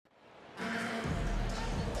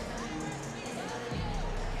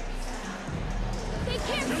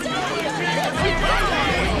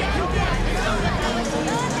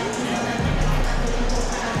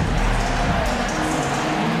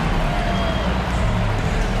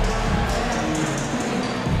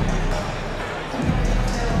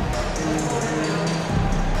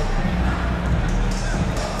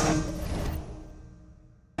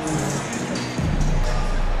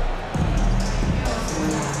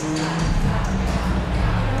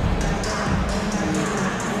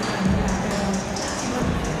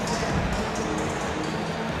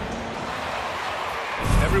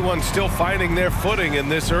Everyone's still finding their footing in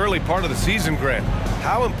this early part of the season, Grant.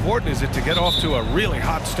 How important is it to get off to a really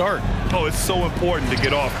hot start? Oh, it's so important to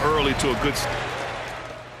get off early to a good start.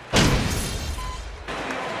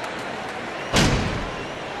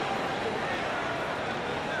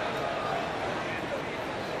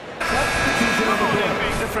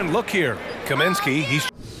 Different look here. Kaminsky, he's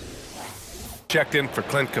checked in for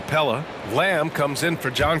Clint Capella. Lamb comes in for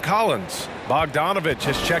John Collins. Bogdanovich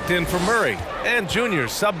has checked in for Murray. And Junior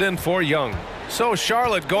subbed in for Young. So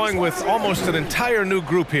Charlotte going with almost an entire new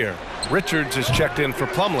group here. Richards is checked in for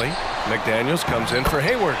Plumlee. McDaniels comes in for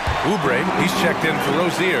Hayward. Oubre, he's checked in for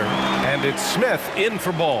Rozier. And it's Smith in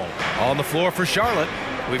for Ball. On the floor for Charlotte,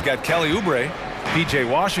 we've got Kelly Oubre. P.J.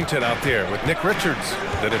 Washington out there with Nick Richards.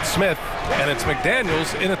 Then it's Smith, and it's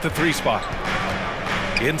McDaniels in at the 3 spot.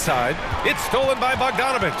 Inside, it's stolen by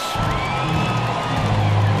Bogdanovich.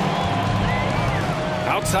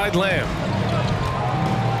 Outside Lamb.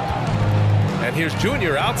 And here's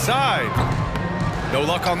Junior outside. No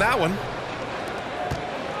luck on that one.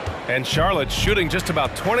 And Charlotte shooting just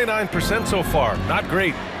about 29% so far. Not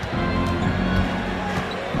great.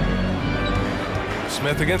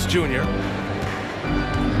 Smith against Junior.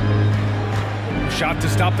 Shot to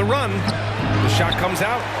stop the run. The shot comes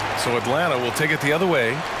out, so Atlanta will take it the other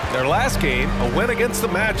way. Their last game, a win against the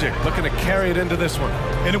Magic, looking to carry it into this one.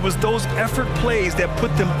 And it was those effort plays that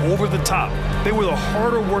put them over the top. They were the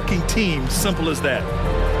harder working team, simple as that.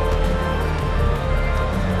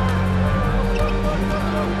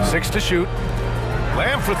 6 to shoot.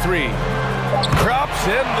 Lamb for 3. Drops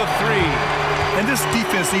in the 3. And this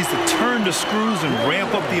defense needs to turn the screws and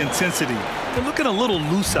ramp up the intensity. They're looking a little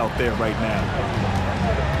loose out there right now.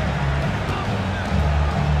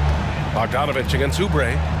 Bogdanovich against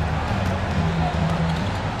Oubre.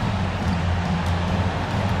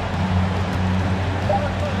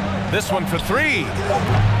 This one for 3.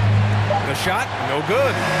 The shot, no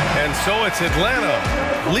good. And so it's Atlanta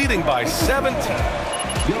leading by 17.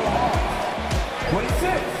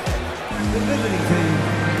 26. The visiting team.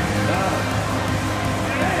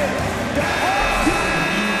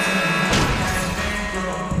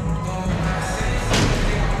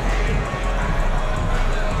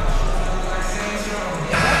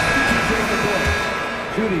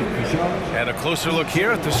 And a closer look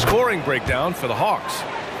here at the scoring breakdown for the Hawks.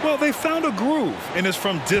 Well, they found a groove, and it's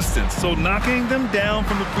from distance, so knocking them down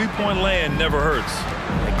from the three-point land never hurts.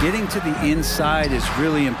 Getting to the inside is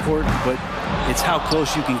really important, but it's how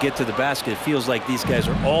close you can get to the basket. It feels like these guys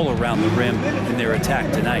are all around the rim in their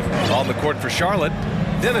attack tonight. On the court for Charlotte,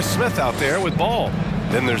 Dennis Smith out there with Ball.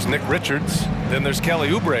 Then there's Nick Richards. Then there's Kelly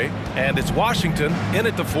Oubre. And it's Washington in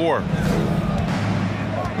at the 4.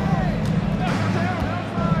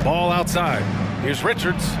 Ball outside. Here's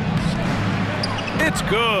Richards. It's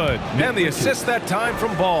good. And the assist that time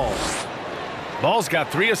from Ball. Ball's got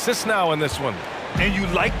 3 assists now in this one. And you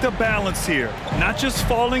like the balance here, not just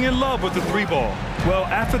falling in love with the 3-ball. Well,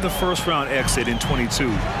 after the first-round exit in 22,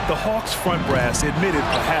 the Hawks front brass admitted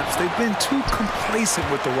perhaps they've been too complacent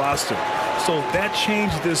with the roster. So that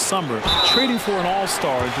changed this summer, trading for an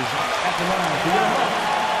all-star. At the line.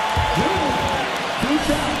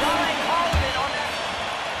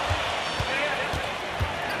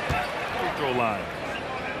 Free throw line.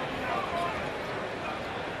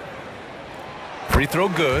 Free throw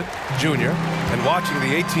good, Junior. And watching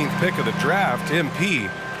the 18th pick of the draft, MP,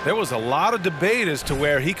 there was a lot of debate as to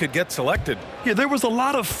where he could get selected. Yeah, there was a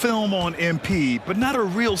lot of film on MP, but not a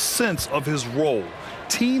real sense of his role.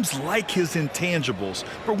 Teams like his intangibles,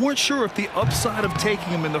 but weren't sure if the upside of taking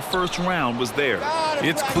him in the first round was there.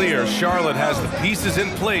 It's clear Charlotte has the pieces in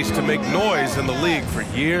place to make noise in the league for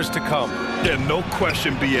years to come. Yeah, no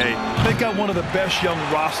question, B.A. They got one of the best young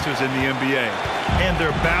rosters in the NBA. And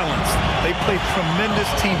they're balanced. They play tremendous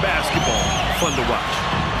team basketball. Fun to watch.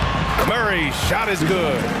 Murray's shot is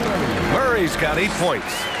good. Murray's got 8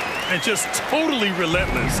 points. And just totally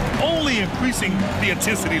relentless, only increasing the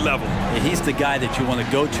intensity level. Yeah, he's the guy that you want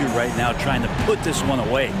to go to right now, trying to put this one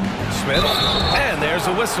away. Smith, and there's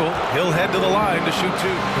a whistle. He'll head to the line to shoot 2.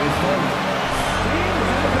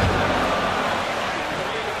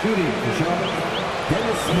 Shooting for Charlotte,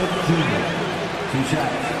 Dennis Smith Jr. 2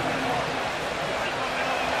 shots.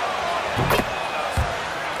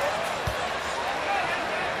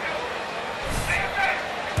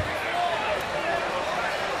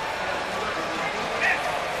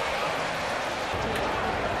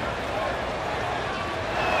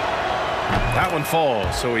 That one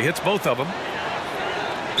falls, so he hits both of them.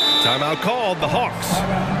 Timeout called, the Hawks.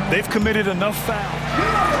 They've committed enough fouls.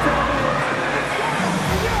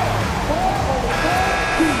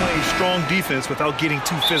 Playing strong defense without getting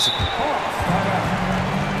too physical.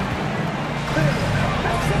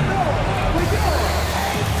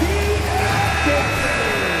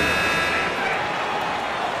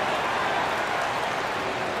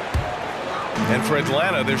 And for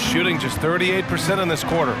Atlanta, they're shooting just 38% in this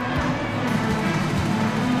quarter.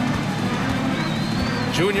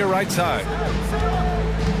 Junior right side.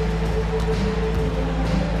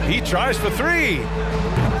 He tries for three.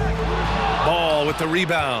 Ball with the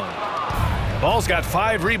rebound. Ball's got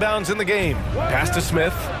 5 rebounds in the game. Pass to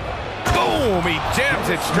Smith. Boom! He jams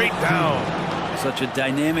it straight down. Such a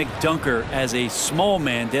dynamic dunker as a small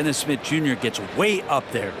man. Dennis Smith Jr. gets way up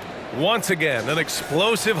there. Once again, an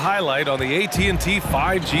explosive highlight on the AT&T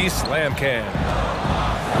 5G Slam Cam.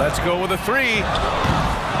 Let's go with a three.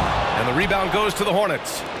 And the rebound goes to the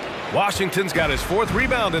Hornets. Washington's got his 4th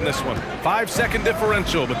rebound in this one. 5-second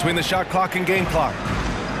differential between the shot clock and game clock.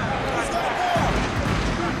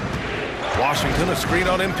 Washington, a screen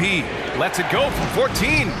on MP. Lets it go from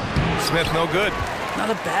 14. Smith no good. Not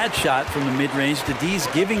a bad shot from the mid-range. The D's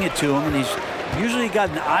giving it to him, and he's usually got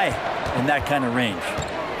an eye in that kind of range.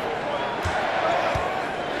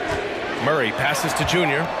 Murray passes to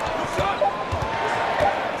Junior.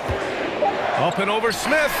 Up and over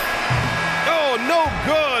Smith. Oh, no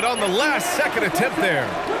good on the last second attempt there.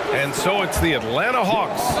 And so it's the Atlanta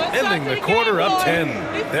Hawks ending the quarter up 10.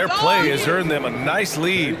 Their play has earned them a nice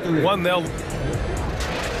lead. One they'll...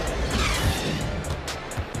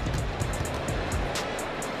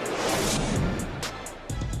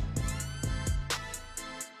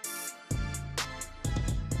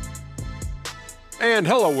 And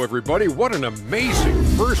hello, everybody. What an amazing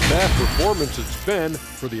first half performance it's been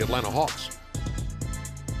for the Atlanta Hawks.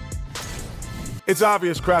 It's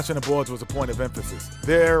obvious crashing the boards was a point of emphasis.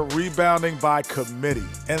 They're rebounding by committee,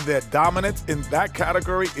 and their dominance in that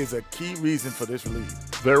category is a key reason for this lead.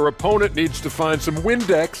 Their opponent needs to find some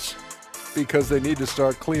Windex because they need to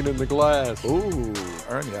start cleaning the glass. Ooh,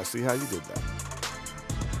 Ernie, I see how you did that.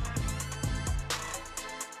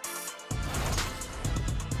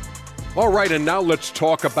 All right, and now let's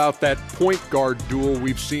talk about that point guard duel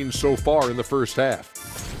we've seen so far in the first half.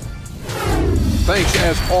 Thanks,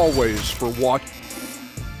 as always, for watching.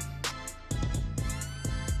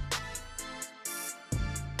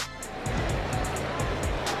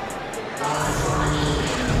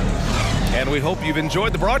 And we hope you've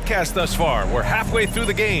enjoyed the broadcast thus far. We're halfway through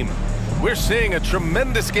the game. We're seeing a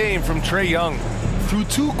tremendous game from Trae Young. Through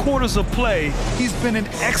 2 quarters of play, he's been an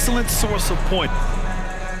excellent source of points.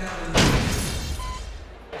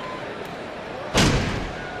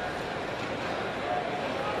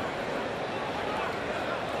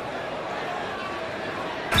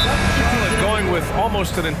 With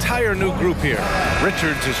almost an entire new group here.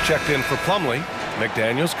 Richards is checked in for Plumlee.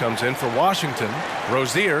 McDaniels comes in for Washington.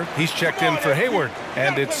 Rozier, he's checked in for Hayward.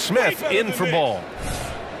 And it's Smith in for Ball.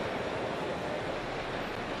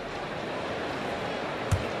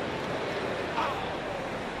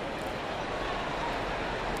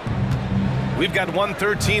 We've got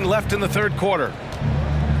 1:13 left in the third quarter.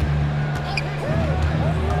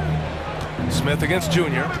 Smith against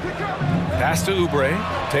Junior. Pass to Oubre.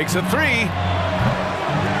 Takes a three.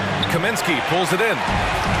 Kaminsky pulls it in.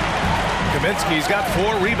 Kaminsky's got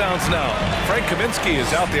 4 rebounds now. Frank Kaminsky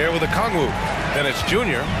is out there with a Kongwu. Then it's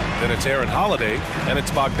Junior. Then it's Aaron Holiday. And it's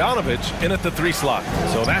Bogdanovich in at the 3 slot.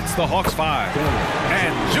 So that's the Hawks 5.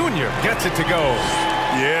 And Junior gets it to go.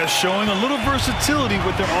 Yeah, showing a little versatility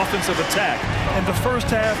with their offensive attack. In the first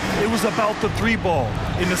half, it was about the 3 ball.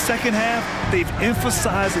 In the second half, they've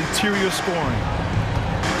emphasized interior scoring.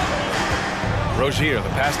 Rozier, the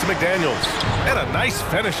pass to McDaniels. And a nice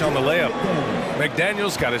finish on the layup.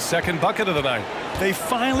 McDaniels got his 2nd bucket of the night. They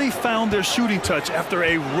finally found their shooting touch after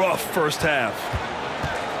a rough first half.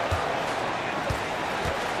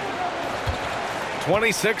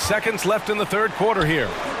 26 seconds left in the third quarter here.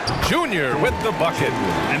 Junior with the bucket.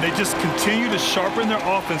 And they just continue to sharpen their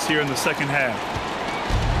offense here in the second half.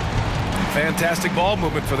 Fantastic ball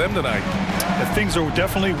movement for them tonight. And things are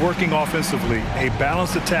definitely working offensively. A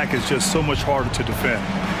balanced attack is just so much harder to defend.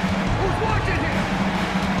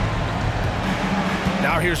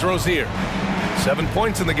 Now here's Rozier. 7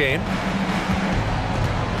 points in the game.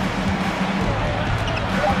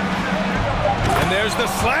 And there's the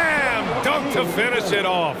slam dunk to finish it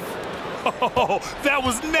off. Oh, that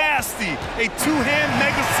was nasty. A 2-hand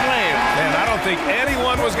mega slam. Man, I don't think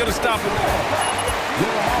anyone was going to stop it.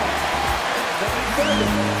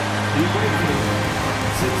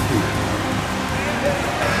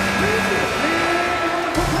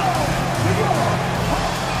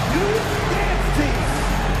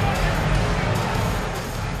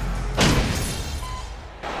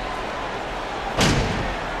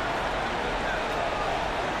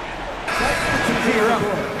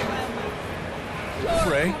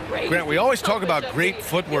 Grant, we always talk about great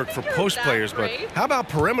footwork for post players, but how about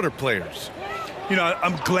perimeter players? You know,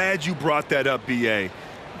 I'm glad you brought that up, B.A.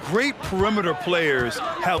 Great perimeter players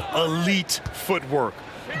have elite footwork.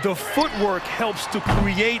 The footwork helps to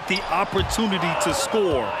create the opportunity to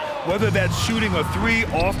score, whether that's shooting a three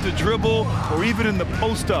off the dribble or even in the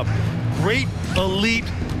post-up. Great, elite,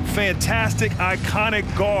 fantastic,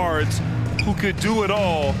 iconic guards who could do it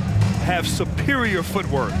all have superior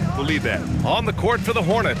footwork. Believe that. On the court for the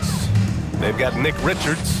Hornets, they've got Nick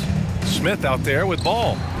Richards. Smith out there with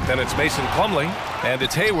ball. Then it's Mason Plumlee, and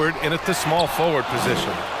it's Hayward in at the small forward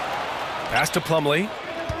position. Pass to Plumlee.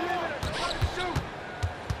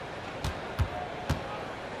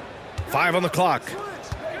 Five on the clock.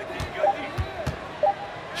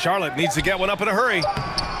 Charlotte needs to get one up in a hurry.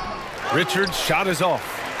 Richards' shot is off.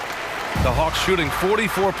 The Hawks shooting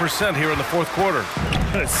 44% here in the fourth quarter.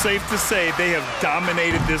 It's safe to say they have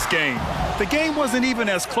dominated this game. The game wasn't even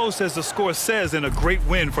as close as the score says in a great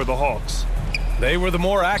win for the Hawks. They were the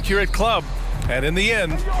more accurate club, and in the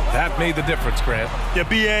end, that made the difference, Grant. Yeah,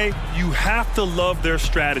 B.A., you have to love their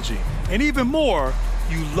strategy. And even more,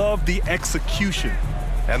 you love the execution.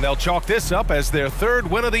 And they'll chalk this up as their third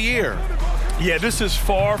win of the year. Yeah, this is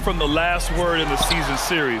far from the last word in the season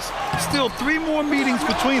series. Still 3 more meetings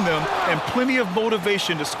between them and plenty of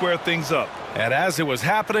motivation to square things up. And as it was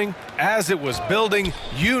happening, as it was building,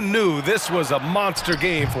 you knew this was a monster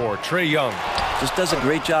game for Trae Young. Just does a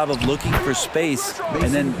great job of looking for space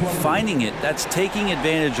and then finding it. That's taking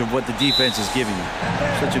advantage of what the defense is giving you.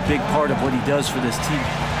 Such a big part of what he does for this team.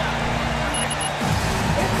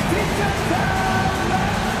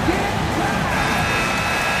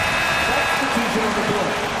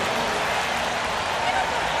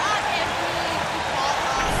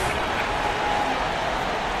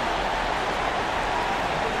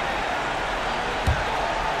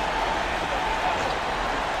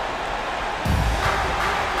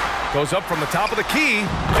 Goes up from the top of the key,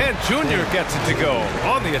 and Junior gets it to go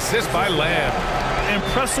on the assist by Lamb.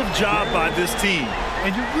 Impressive job by this team,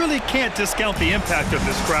 and you really can't discount the impact of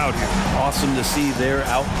this crowd here. Awesome to see their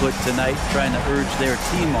output tonight, trying to urge their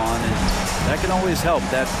team on, and that can always help.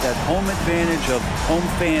 That home advantage of home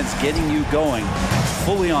fans getting you going,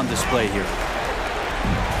 fully on display here.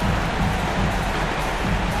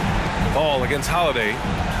 Ball against Holiday.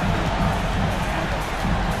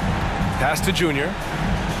 Pass to Junior.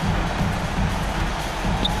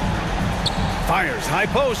 Fires high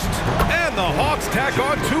post, and the Hawks tack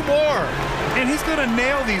on 2 more. And he's going to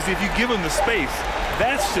nail these if you give him the space.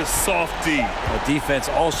 That's just soft D. The defense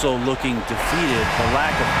also looking defeated. The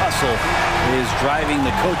lack of hustle is driving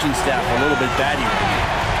the coaching staff a little bit batty.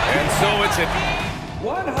 And so it's at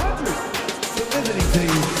 100. The visiting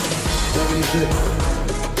team, 76.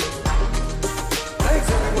 Thanks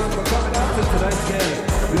everyone for coming out to tonight's game.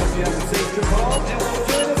 We hope you have a safe trip home, and we'll